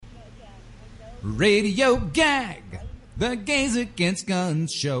Radio Gag, the Gays Against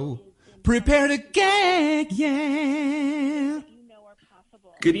Guns show. Prepare to gag, yeah.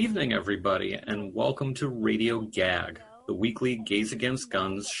 Good evening, everybody, and welcome to Radio Gag, the weekly Gays Against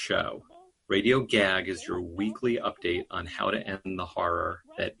Guns show. Radio Gag is your weekly update on how to end the horror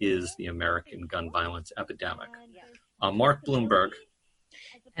that is the American gun violence epidemic. I'm Mark Bloomberg.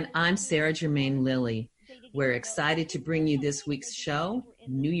 And I'm Sarah Germain Lilly. We're excited to bring you this week's show,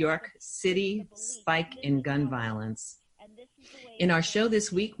 New York City Spike in Gun Violence. In our show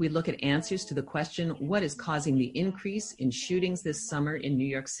this week, we look at answers to the question, what is causing the increase in shootings this summer in New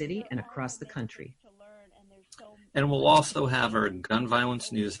York City and across the country? And we'll also have our gun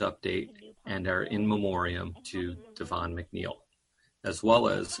violence news update and our in memoriam to Devon McNeil, as well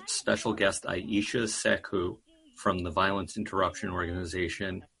as special guest Aisha Sekhu from the violence interruption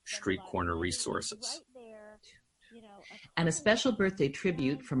organization Street Corner Resources. And a special birthday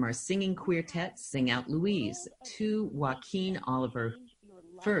tribute from our singing quartet, Sing Out Louise, to Joaquin Oliver.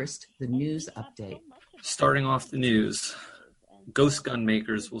 First, the news update. Starting off the news, ghost gun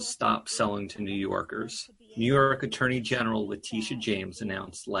makers will stop selling to New Yorkers. New York Attorney General Letitia James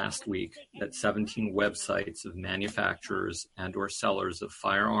announced last week that 17 websites of manufacturers and or sellers of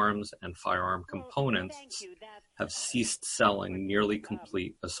firearms and firearm components have ceased selling nearly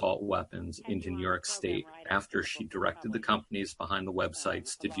complete assault weapons into New York State after she directed the companies behind the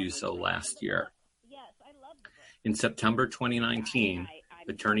websites to do so last year. In September 2019,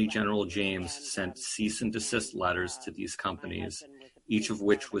 Attorney General James sent cease and desist letters to these companies, each of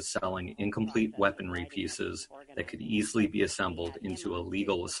which was selling incomplete weaponry pieces that could easily be assembled into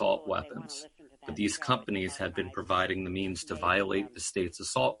illegal assault weapons. But these companies had been providing the means to violate the state's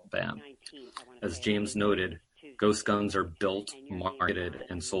assault ban. As James noted, ghost guns are built, marketed,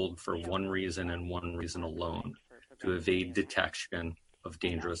 and sold for one reason and one reason alone: to evade detection of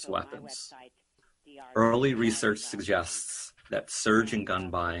dangerous weapons. Early research suggests that surge in gun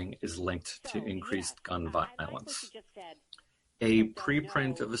buying is linked to increased gun violence. A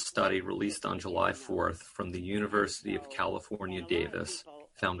preprint of a study released on July 4th from the University of California, Davis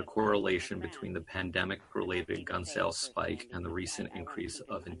found a correlation between the pandemic-related gun sales spike and the recent increase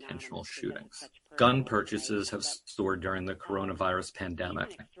of intentional shootings. Gun purchases have soared during the coronavirus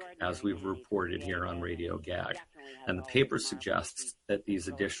pandemic, as we've reported here on Radio Gag, and the paper suggests that these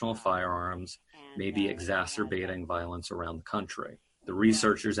additional firearms may be exacerbating violence around the country. The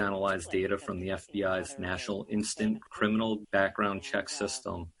researchers analyzed data from the FBI's National Instant Criminal Background Check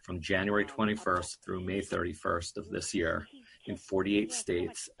System from January 21st through May 31st of this year in 48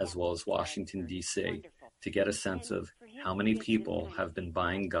 states, as well as Washington, D.C., to get a sense of how many people have been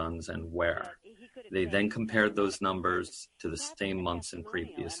buying guns and where. They then compared those numbers to the same months in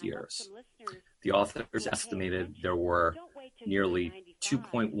previous years. The authors estimated there were nearly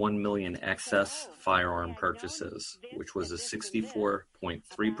 2.1 million excess firearm purchases, which was a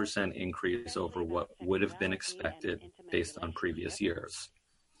 64.3% increase over what would have been expected based on previous years.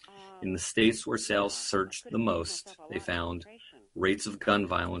 In the states where sales surged the most, they found rates of gun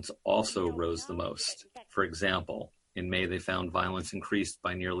violence also rose the most. For example, in May, they found violence increased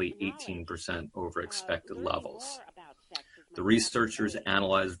by nearly 18% over expected levels. The researchers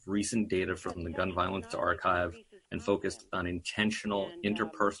analyzed recent data from the Gun Violence Archive and focused on intentional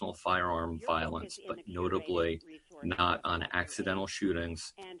interpersonal firearm violence, but notably not on accidental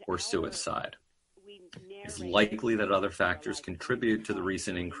shootings or suicide. It's likely that other factors contribute to the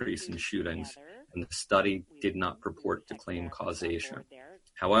recent increase in shootings, and the study did not purport to claim causation.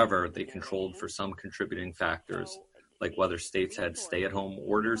 However, they controlled for some contributing factors, like whether states had stay-at-home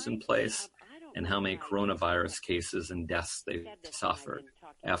orders in place and how many coronavirus cases and deaths they suffered.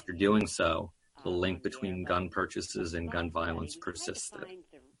 After doing so, the link between gun purchases and gun violence persisted.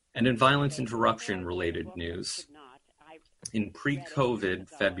 And in violence interruption-related news, in pre-COVID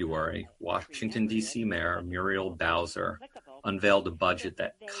February, Washington, D.C. Mayor Muriel Bowser unveiled a budget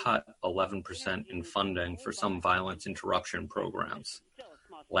that cut 11% in funding for some violence interruption programs.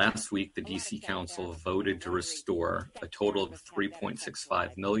 Last week, the D.C. Council voted to restore a total of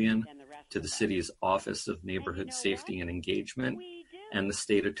 $3.65 million to the city's Office of Neighborhood Safety and Engagement and the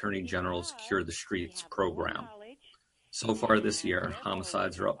State Attorney General's Cure the Streets program. So far this year,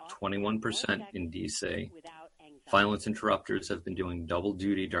 homicides are up 21% in D.C. Violence interrupters have been doing double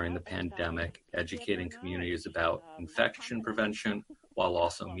duty during the pandemic, educating communities about infection prevention while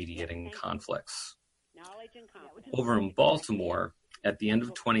also mediating conflicts. Over in Baltimore, at the end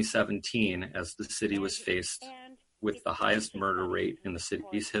of 2017, as the city was faced with the highest murder rate in the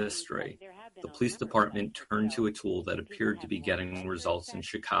city's history, the police department turned to a tool that appeared to be getting results in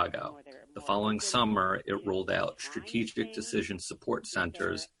Chicago. The following summer, it rolled out strategic decision support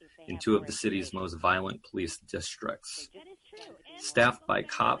centers in two of the city's most violent police districts. Staffed by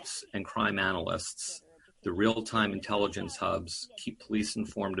cops and crime analysts, the real-time intelligence hubs keep police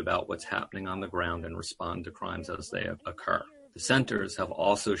informed about what's happening on the ground and respond to crimes as they occur. The centers have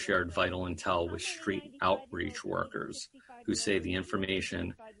also shared vital intel with street outreach workers who say the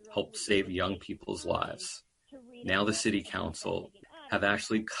information helped save young people's lives. Now the City Council have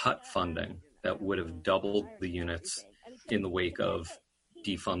actually cut funding that would have doubled the units in the wake of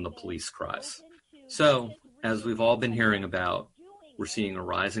defund the police cries. So, as we've all been hearing about, we're seeing a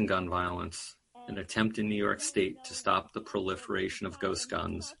rise in gun violence, an attempt in New York State to stop the proliferation of ghost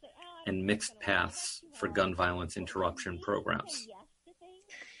guns, and mixed paths for gun violence interruption programs.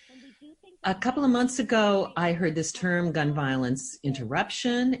 A couple of months ago, I heard this term gun violence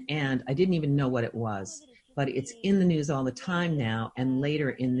interruption, and I didn't even know what it was. But it's in the news all the time now, and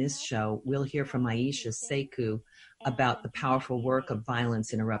later in this show, we'll hear from Aisha Sekou about the powerful work of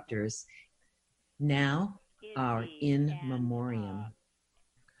violence interrupters. Now, our in memoriam.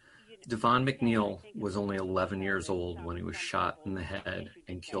 Devon McNeil was only 11 years old when he was shot in the head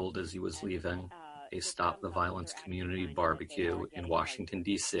and killed as he was leaving a Stop the Violence community barbecue in Washington,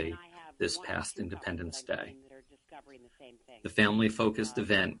 D.C. this past Independence Day. The family-focused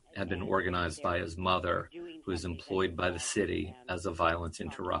event had been organized by his mother, who is employed by the city as a violence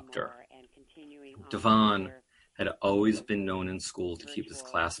interrupter. Devon had always been known in school to keep his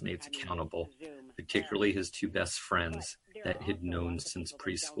classmates accountable, particularly his two best friends that he'd known since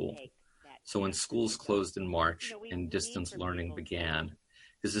preschool. So when schools closed in March and distance learning began,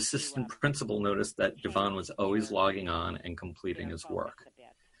 his assistant principal noticed that Devon was always logging on and completing his work.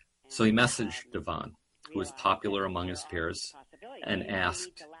 So he messaged Devon, who was popular among his peers, and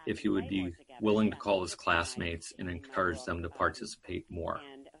asked if he would be willing to call his classmates and encourage them to participate more.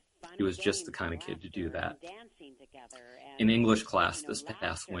 He was just the kind of kid to do that. In English class this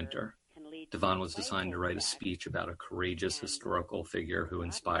past winter, Devon was assigned to write a speech about a courageous historical figure who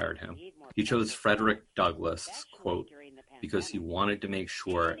inspired him. He chose Frederick Douglass, quote, because he wanted to make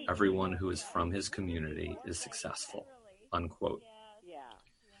sure everyone who is from his community is successful, unquote.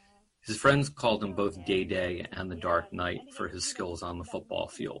 His friends called him both Day and the Dark Knight for his skills on the football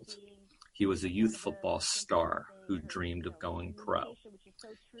field. He was a youth football star who dreamed of going pro.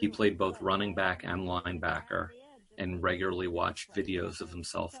 He played both running back and linebacker and regularly watched videos of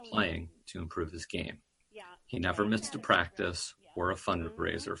himself playing to improve his game. He never missed a practice or a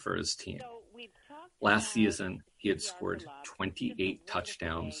fundraiser for his team. Last season, he had scored 28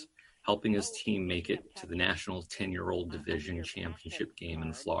 touchdowns, helping his team make it to the National 10-year-old Division Championship game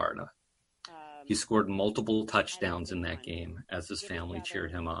in Florida. He scored multiple touchdowns in that game as his family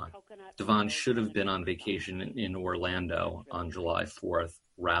cheered him on. Devon should have been on vacation in Orlando on July 4th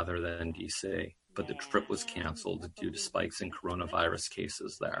rather than D.C., but the trip was canceled due to spikes in coronavirus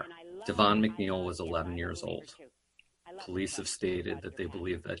cases there. Devon McNeil was 11 years old. Police have stated that they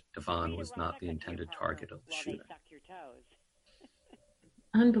believe that Devon was not the intended target of the shooting.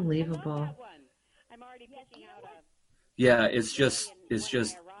 Unbelievable. Yeah, it's just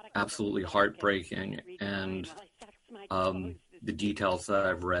absolutely heartbreaking, and the details that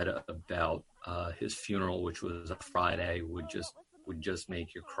I've read about his funeral, which was a Friday, would just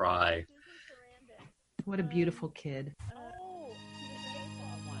make you cry. What a beautiful kid.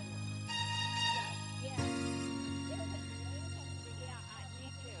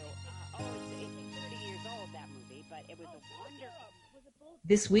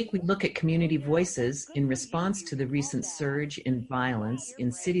 This week, we look at community voices in response to the recent surge in violence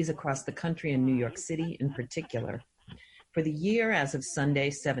in cities across the country and New York City in particular. For the year as of Sunday,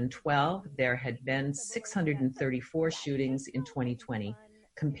 7/12, there had been 634 shootings in 2020,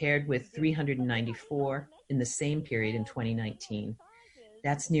 compared with 394 in the same period in 2019.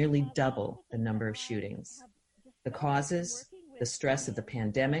 That's nearly double the number of shootings. The causes: the stress of the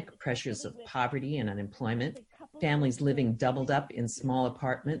pandemic, pressures of poverty and unemployment, families living doubled up in small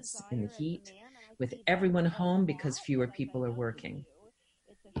apartments in the heat, with everyone home because fewer people are working.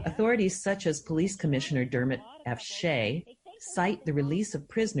 Authorities such as Police Commissioner Dermot F. Shea cite the release of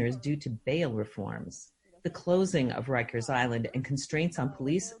prisoners due to bail reforms, the closing of Rikers Island, and constraints on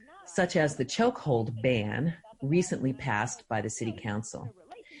police such as the chokehold ban recently passed by the City Council.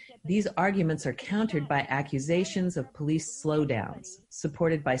 These arguments are countered by accusations of police slowdowns,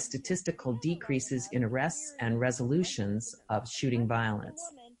 supported by statistical decreases in arrests and resolutions of shooting violence.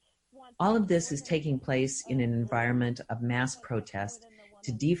 All of this is taking place in an environment of mass protest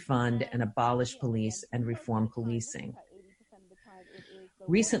to defund and abolish police and reform policing.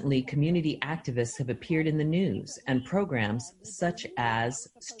 Recently, community activists have appeared in the news, and programs such as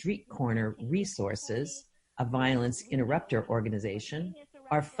Street Corner Resources, a violence interrupter organization,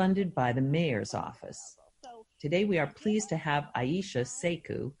 are funded by the mayor's office. Today, we are pleased to have Aisha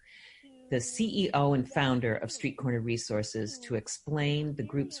Sekou, the CEO and founder of Street Corner Resources, to explain the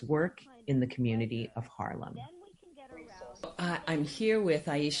group's work in the community of Harlem. I'm here with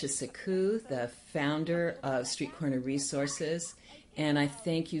Aisha Sekou, the founder of Street Corner Resources, and I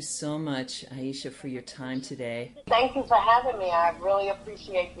thank you so much, Aisha, for your time today. Thank you for having me. I really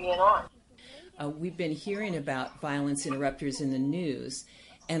appreciate being on. We've been hearing about violence interrupters in the news,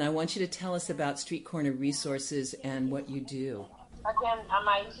 and I want you to tell us about Street Corner Resources and what you do. Again, I'm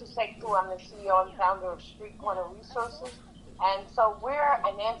Aisha Sekou. I'm the CEO and founder of Street Corner Resources. And so we're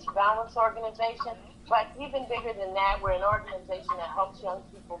an anti-violence organization, but even bigger than that, we're an organization that helps young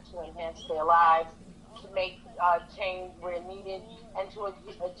people to enhance their lives, to make change where needed, and to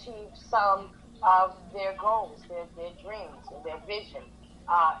achieve some of their goals, their dreams, and their vision.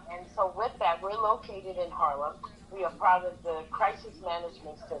 And so with that, we're located in Harlem. We are part of the crisis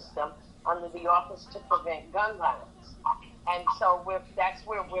management system under the Office to Prevent Gun Violence. And so that's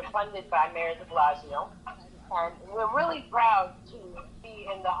where we're funded by Mayor de Blasio. And we're really proud to be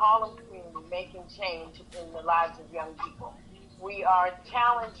in the Harlem community making change in the lives of young people. We are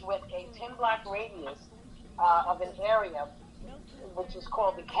challenged with a 10-block radius of an area which is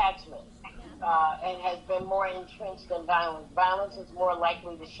called the catchment. And has been more entrenched in violence. Violence is more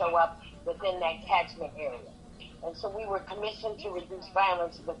likely to show up within that catchment area. And so we were commissioned to reduce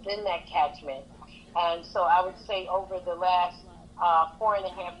violence within that catchment. And so I would say over the last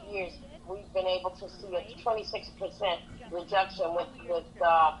 4.5 years, we've been able to see a 26% reduction with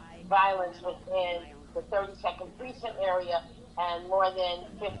violence within the 32nd precinct area and more than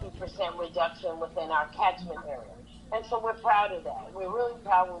 50% reduction within our catchment area. And so we're proud of that. We're really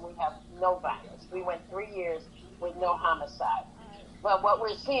proud when we have no violence. We went 3 years with no homicide. But what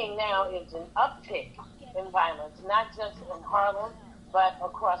we're seeing now is an uptick in violence, not just in Harlem, but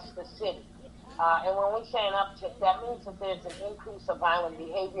across the city. And when we say an uptick, that means that there's an increase of violent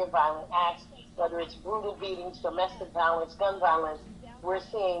behavior, violent acts, whether it's brutal beatings, domestic violence, gun violence. We're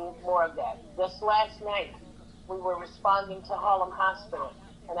seeing more of that. Just last night, we were responding to Harlem Hospital,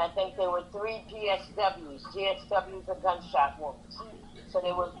 and I think there were 3 GSWs. GSWs are gunshot wounds. So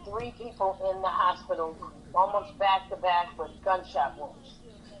there were 3 people in the hospital, almost back to back with gunshot wounds.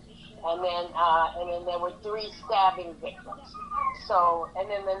 And then there were 3 stabbing victims. So, and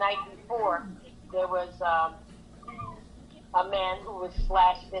then the night before, there was a man who was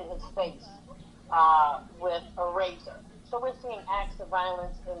slashed in his face with a razor. So we're seeing acts of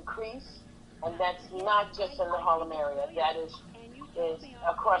violence increase, and that's not just in the Harlem area. That is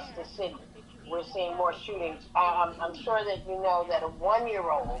across the city. We're seeing more shootings. I'm sure that you know that a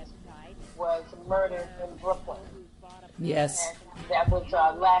 1-year-old was murdered in Brooklyn. Yes. And that was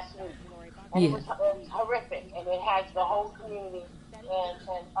last week. And it was horrific, and it has the whole community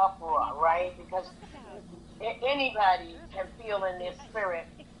in uproar, right? Because anybody can feel in their spirit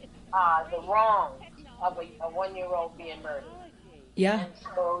the wrong of a 1-year-old being murdered. Yeah. And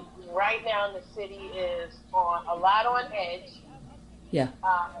so right now the city is a lot on edge. Yeah.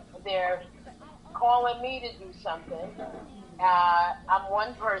 They're calling me to do something. I'm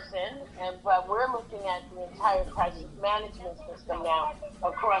one person, but we're looking at the entire crisis management system now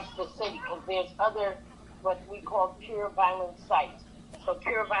across the city, because there's other, what we call pure violence sites. So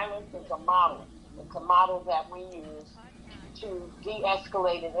pure violence is a model. It's a model that we use to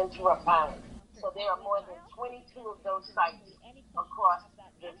de-escalate and interrupt violence. So there are more than 22 of those sites across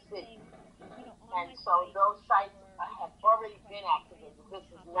the city. And so those sites have already been activated. This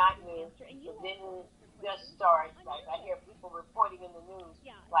is not new. It didn't just start. I hear people reporting in the news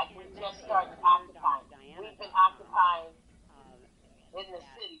like we just started occupying. We've been occupying in the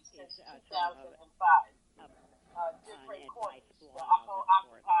city since 2005. Different corners. The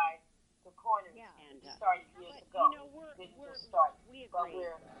Occupy the corners started years ago. Didn't just start, but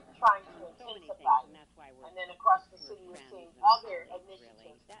we're trying to intensify it. And then across the city, we're seeing other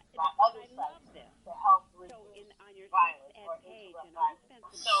initiatives by other sites to help reduce violence or interrupt violence.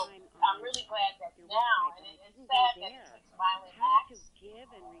 So I'm really glad that now, and it's sad that it takes violent acts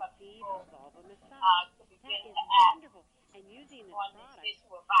for people to begin to act on this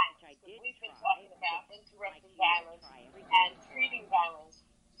issue of violence. Because we've been talking about interrupting violence and treating violence.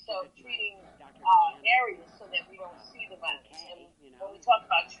 So treating areas so that we don't see the violence. And when we talk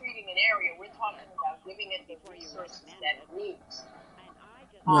about treating an area, we're talking about giving it the resources that it needs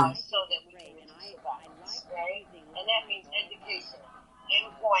so that we can reduce the violence, right? And that means education,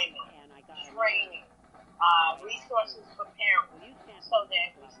 employment, training, resources for parents so that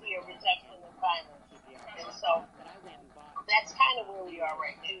we see a reduction in violence. And so that's kind of where we are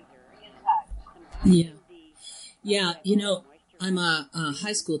right now. Yeah. Yeah, I'm a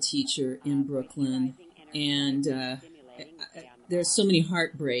high school teacher in Brooklyn, and there's so many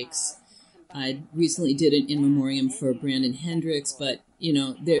heartbreaks. I recently did an in memoriam for Brandon Hendricks, but,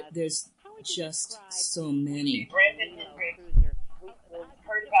 there's just so many. Brandon Hendricks, we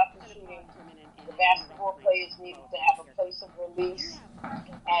heard about the shooting. The basketball players needed to have a place of release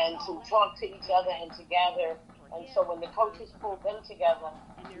and to talk to each other and to gather. And so when the coaches pulled them together,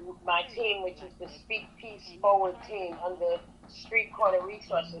 my team, which is the Speak Peace Forward team under Street Corner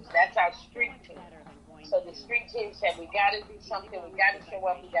Resources, that's our street team. So the street team said, we got to do something, we got to show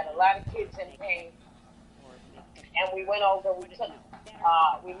up, we got a lot of kids in pain. And we went over, we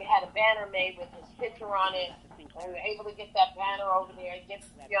had a banner made with his picture on it, and we were able to get that banner over there and give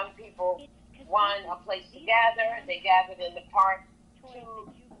young people, one, a place to gather. They gathered in the park.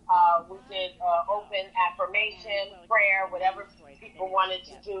 Two, we did open affirmation, prayer, whatever people wanted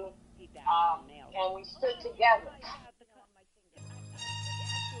to do, and we stood together.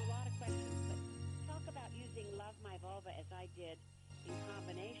 As I did in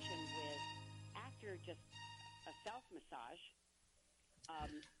combination with, after just a self-massage.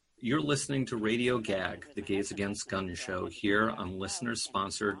 You're listening to Radio Gag, the Gays Against Guns show, here on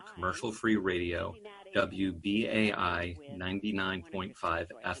listener-sponsored commercial-free radio, WBAI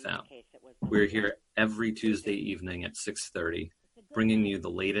 99.5 FM. We're here every Tuesday evening at 6:30, bringing you the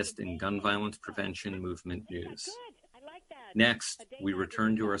latest in gun violence prevention movement news. Next, we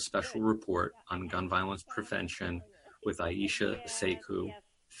return to our special report on gun violence prevention with Aisha Sekou,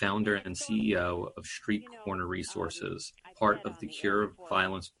 founder and CEO of Street Corner Resources, part of the Cure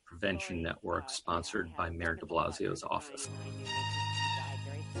Violence Prevention Network sponsored by Mayor de Blasio's office. 5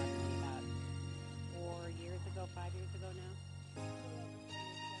 years ago now?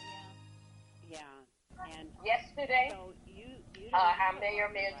 Yeah. And yesterday, so our Mayor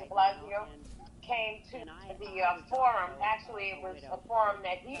de Blasio, came to the forum. Actually, it was a forum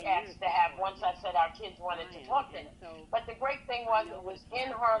that he asked to have once I said our kids wanted to talk to him. But the great thing was it was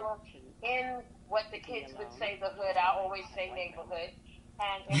in Harlem, in what the kids would say the hood. I always say neighborhood.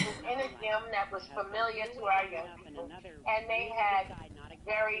 And it was in a gym that was familiar to our young people. And they had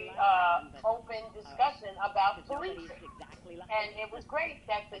very open discussion about policing. And it was great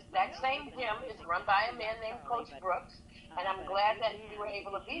that that same gym is run by a man named Coach Brooks. And I'm glad that we were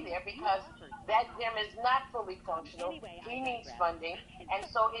able to be there because that gym is not fully functional. He needs funding. And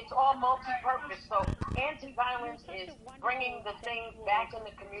so it's all multi-purpose. So anti-violence is bringing the things back in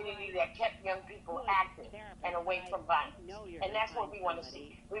the community that kept young people active and away from violence. And that's what we want to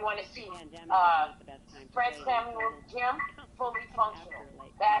see. We want to see Fred Samuel Gym fully functional.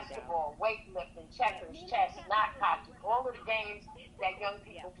 Basketball, weightlifting, checkers, chess, knock hockey, all of the games that young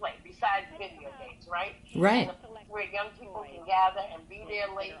people play, besides video games, right? Right. Where young people can gather and be there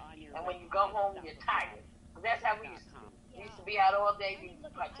late, and when you go home, you're tired. That's how we used to do. We used to be out all day, we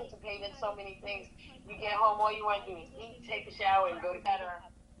participate in so many things. You get home, all you want to do is eat, take a shower, and go to bed, and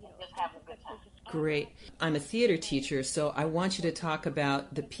just have a good time. Great. I'm a theater teacher, so I want you to talk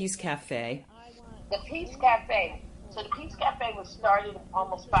about the Peace Cafe. The Peace Cafe. So the Peace Cafe was started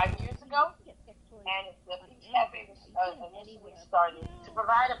almost 5 years ago, and the Peace Cafe was initially started to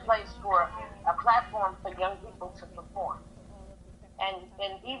provide a place for a platform for young people to perform. And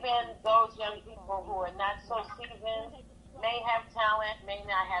even those young people who are not so seasoned, may have talent, may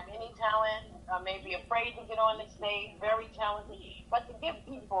not have any talent, may be afraid to get on the stage, very talented, but to give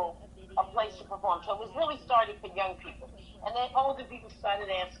people a place to perform. So it was really started for young people. And then older people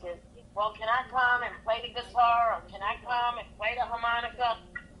started asking, well, can I come and play the guitar, or can I come and play the harmonica?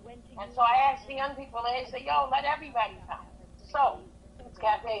 And so I asked the young people, they say, yo, let everybody come. So Peace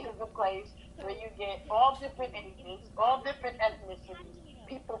Cafe is a place where you get all different ages, all different ethnicities,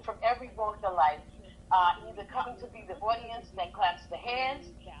 people from every walk of life, either coming to be the audience that claps the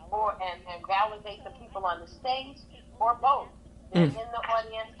hands and validate the people on the stage, or both. They're in the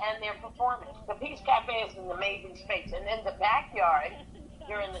audience and they're performing. The Peace Cafe is an amazing space. And in the backyard,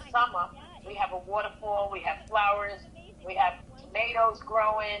 during the summer, we have a waterfall, we have flowers, we have tomatoes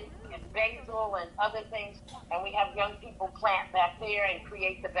growing, and basil and other things, and we have young people plant back there and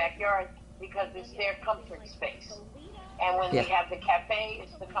create the backyard because it's their comfort space. And when we have the cafe,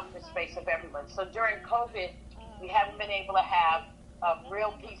 it's the comfort space of everyone. So during COVID, we haven't been able to have a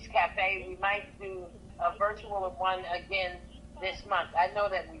real Peace Cafe. We might do a virtual one again this month. I know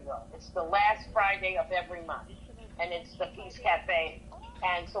that we will. It's the last Friday of every month, and it's the Peace Cafe.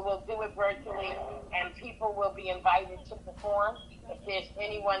 And so we'll do it virtually, and people will be invited to perform. If there's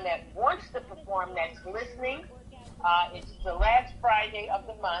anyone that wants to perform that's listening, it's the last Friday of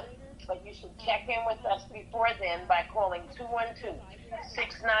the month, but you should check in with us before then by calling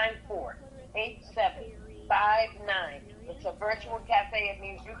 212-694-8755. It's a virtual cafe. It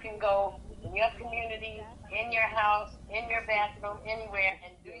means you can go in your community, in your house, in your bathroom, anywhere,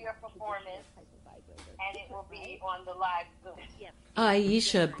 and do your performance, and it will be on the live Zoom.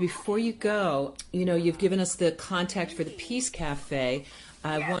 Aisha, before you go, you've given us the contact for the Peace Cafe.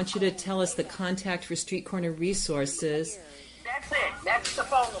 I want you to tell us the contact for Street Corner Resources. That's it. That's the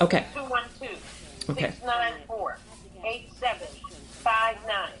phone number. Okay.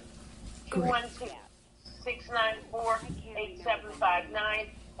 212-694-8759. 212-694-8759.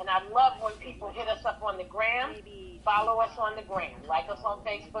 And I love when people hit us up on the gram. Follow us on the gram. Like us on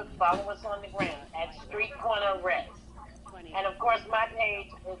Facebook. Follow us on the gram at Street Corner Res. And of course, my page,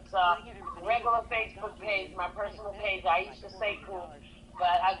 it's a regular Facebook page, my personal page, Aisha Sekou.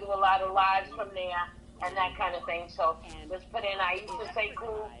 But I do a lot of lives from there and that kind of thing. So just put in Aisha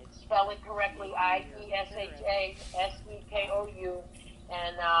Sekou, spell it correctly, IESHASEKOU.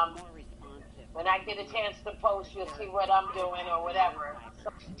 And when I get a chance to post, you'll see what I'm doing or whatever.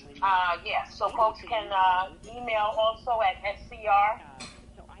 So folks can email also at SCR,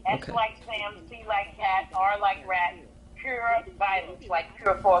 S like Sam, C like cat, R like rat, pure violence, like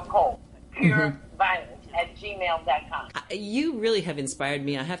pure for a cold, pure violence at gmail.com. You really have inspired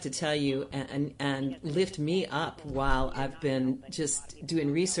me, I have to tell you, and lift me up while I've been just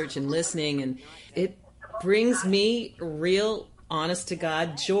doing research and listening, and it brings me real, honest to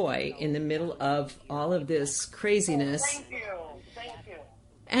God joy in the middle of all of this craziness. Thank you.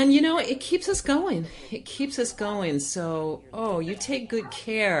 And it keeps us going. It keeps us going. So, you take good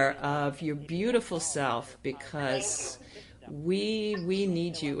care of your beautiful self, because we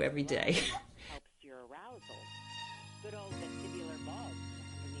need you every day. Helps your arousal. Good old vestibular bulb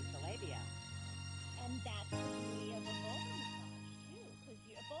underneath the labia. And that's the beauty of a vulva massage, too.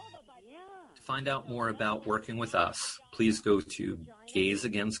 Because a vulva by... To find out more about working with us, please go to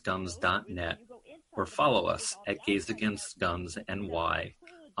gazeagainstguns.net or follow us at Gaze Against Guns NY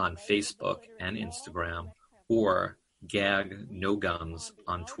on Facebook and Instagram, or Gag No Guns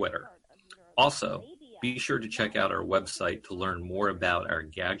on Twitter. Also, be sure to check out our website to learn more about our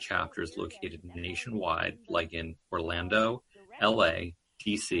GAG chapters located nationwide, like in Orlando, LA,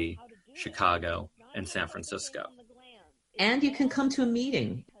 DC, Chicago, and San Francisco. And you can come to a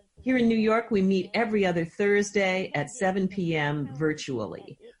meeting. Here in New York, we meet every other Thursday at 7 p.m.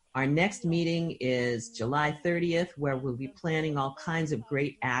 virtually. Our next meeting is July 30th, where we'll be planning all kinds of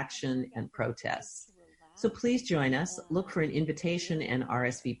great action and protests. So please join us. Look for an invitation and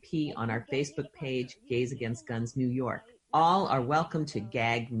RSVP on our Facebook page, Gaze Against Guns New York. All are welcome to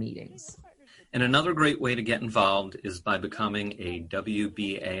GAG meetings. And another great way to get involved is by becoming a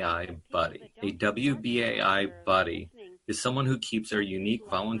WBAI buddy. A WBAI buddy is someone who keeps our unique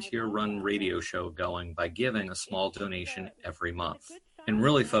volunteer-run radio show going by giving a small donation every month. And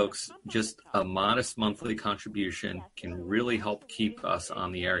really, folks, just a modest monthly contribution can really help keep us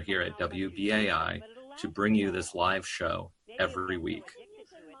on the air here at WBAI to bring you this live show every week.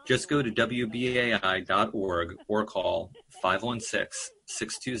 Just go to WBAI.org or call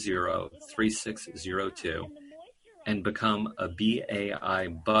 516-620-3602 and become a BAI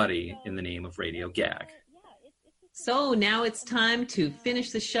buddy in the name of Radio Gag. So now it's time to finish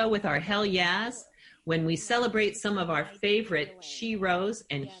the show with our Hell Yeahs, when we celebrate some of our favorite sheroes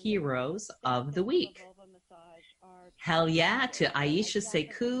and heroes of the week. Hell yeah to Aisha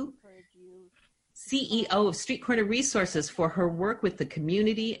Sekou, CEO of Street Corner Resources, for her work with the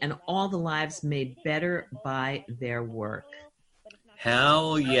community and all the lives made better by their work.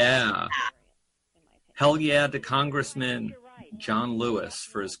 Hell yeah. Hell yeah to Congressman John Lewis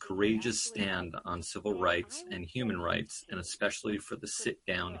for his courageous stand on civil rights and human rights, and especially for the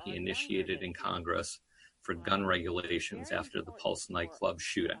sit-down he initiated in Congress for gun regulations after the Pulse nightclub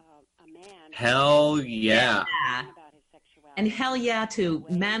shooting. Hell yeah. And hell yeah to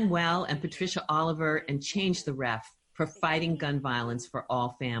Manuel and Patricia Oliver and Change the Ref for fighting gun violence for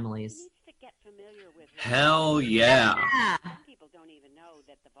all families. Hell yeah.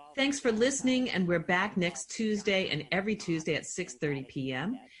 Thanks for listening, and we're back next Tuesday and every Tuesday at 6:30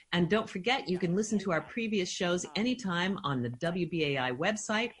 p.m. And don't forget, you can listen to our previous shows anytime on the WBAI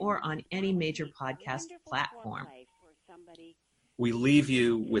website or on any major podcast platform. We leave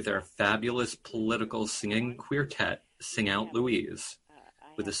you with our fabulous political singing quartet, Sing Out Louise,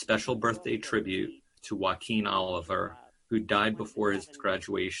 with a special birthday tribute to Joaquin Oliver, who died before his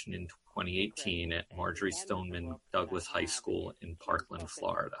graduation in 2018 at Marjorie Stoneman Douglas High School in Parkland,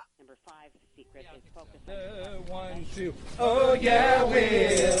 Florida. Number 5, the secret is focus. 1, 2. Oh yeah,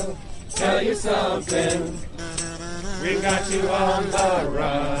 we'll tell you something. We've got you on the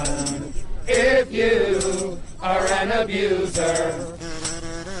run. If you are an abuser,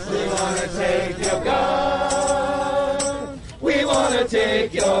 we want to take your gun.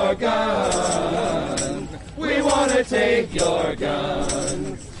 take your gun. We wanna take your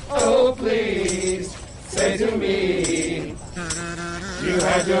gun. Oh, please, say to me, you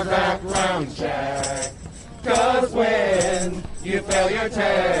had your background check. 'Cause when you fail your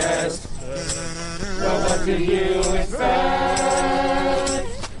test, well, what do you expect?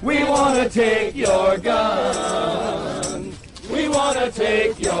 We wanna take your gun. We wanna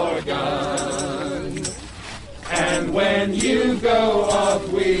take your gun. And when you go off,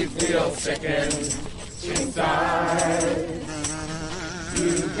 we feel sickened inside.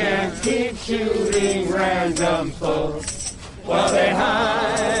 You can't keep shooting random folks while they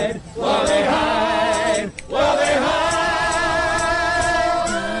hide, while they hide, while they hide.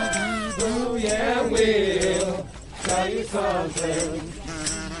 Oh yeah, we'll tell you something.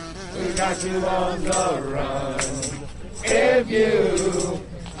 We got you on the run. If you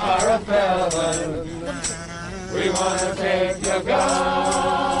are a felon, we wanna take your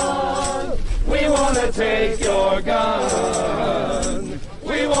gun. We wanna take your gun.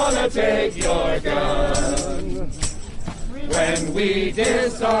 We wanna take your gun. When we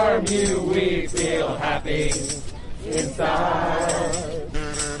disarm you, we feel happy inside.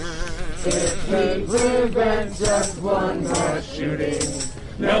 If we prevent just one more shooting,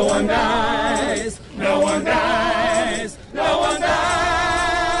 no one dies, no one dies, no one dies.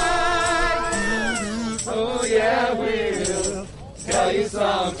 Oh yeah, we'll tell you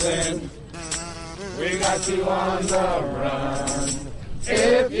something. We got you on the run.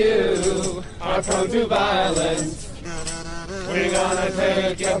 If you are prone to violence, we're gonna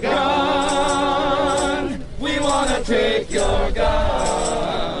take your gun. We wanna take your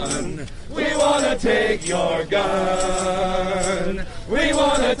gun. We wanna take your gun. We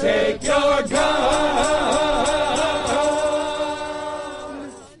wanna take your gun.